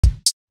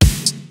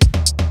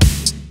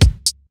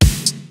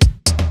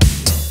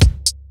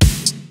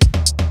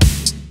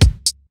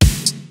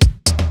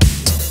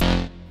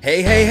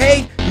Hey, hey,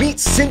 hey! Meet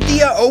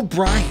Cynthia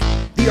O'Brien,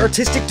 the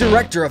artistic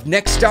director of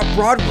Next Stop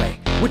Broadway,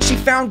 which she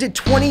founded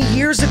 20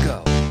 years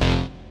ago.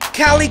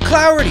 Callie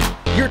Clougherty,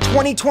 your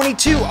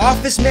 2022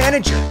 office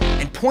manager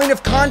and point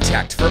of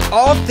contact for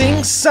all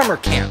things summer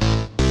camp.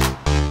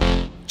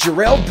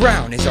 Jarrell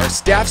Brown is our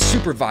staff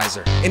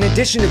supervisor, in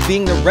addition to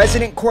being the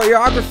resident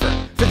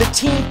choreographer for the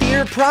Teen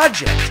Theater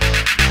Project.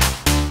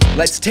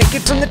 Let's take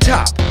it from the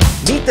top.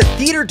 Meet the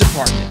theater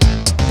department.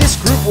 This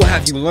group will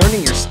have you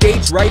learning your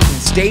stage right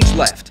and stage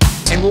left,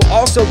 and will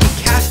also be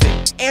casting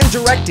and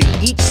directing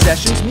each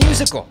session's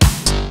musical.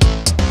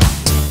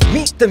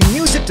 Meet the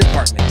music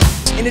department.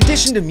 In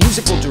addition to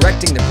musical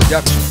directing the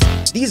production,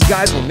 these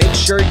guys will make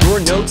sure your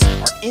notes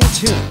are in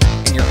tune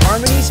and your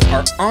harmonies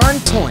are on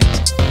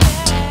point.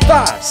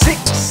 5,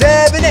 6,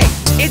 7, 8.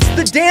 It's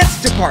the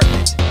dance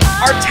department.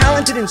 Our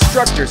talented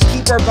instructors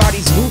keep our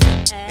bodies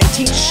moving and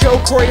teach show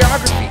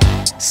choreography.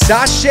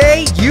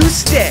 Sashay, you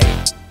stay.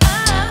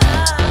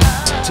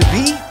 To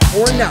be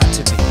or not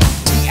to be.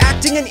 The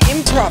acting and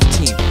improv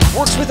team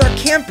works with our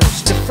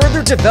campers to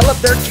further develop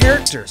their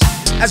characters,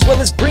 as well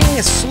as bringing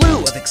a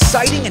slew of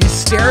exciting and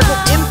hysterical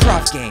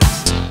improv games.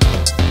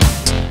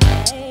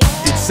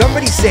 Did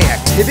somebody say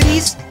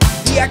activities?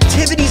 The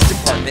activities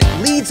department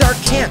leads our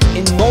camp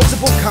in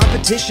multiple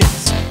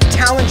competitions,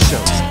 talent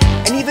shows,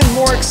 and even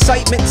more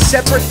excitement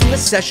separate from the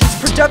session's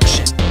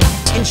production.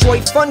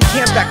 Enjoy fun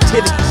camp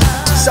activities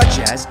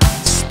such as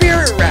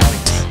spirit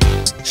rallies,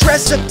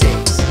 dress-up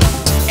days,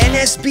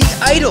 NSB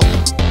Idol,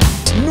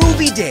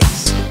 movie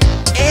days,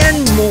 and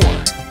more.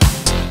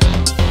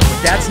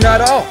 But that's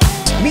not all.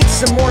 Meet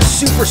some more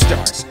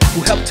superstars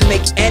who help to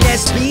make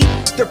NSB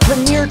the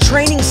premier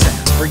training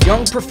center for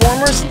young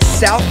performers in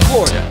South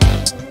Florida.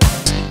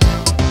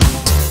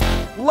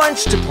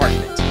 Lunch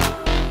department.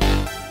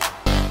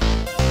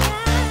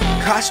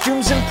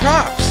 Costumes and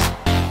props.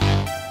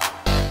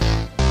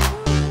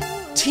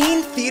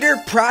 Teen Theater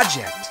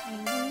Project.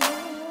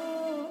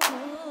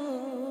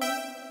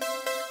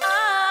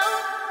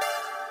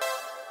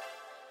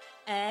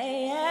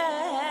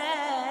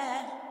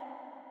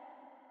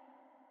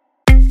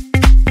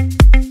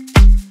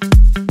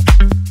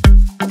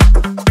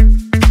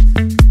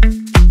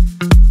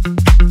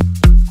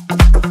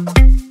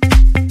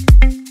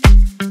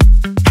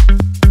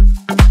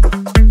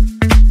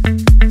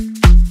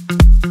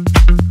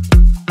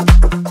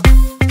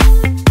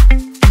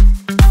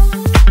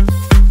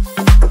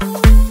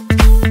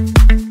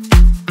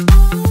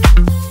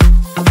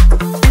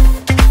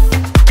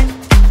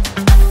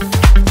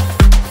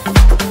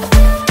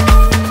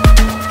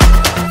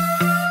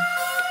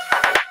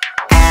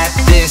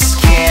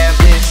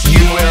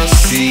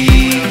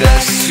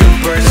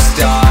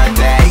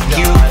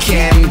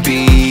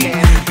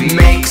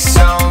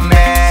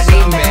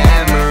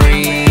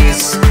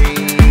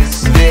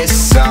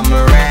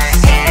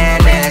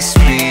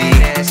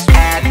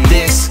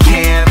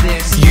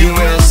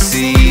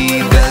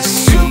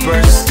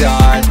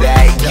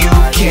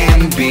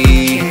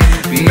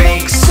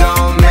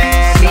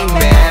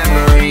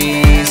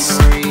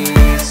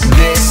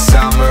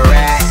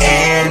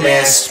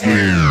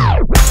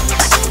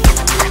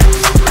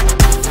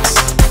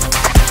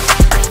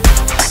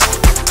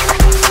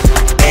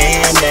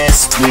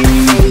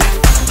 NSB.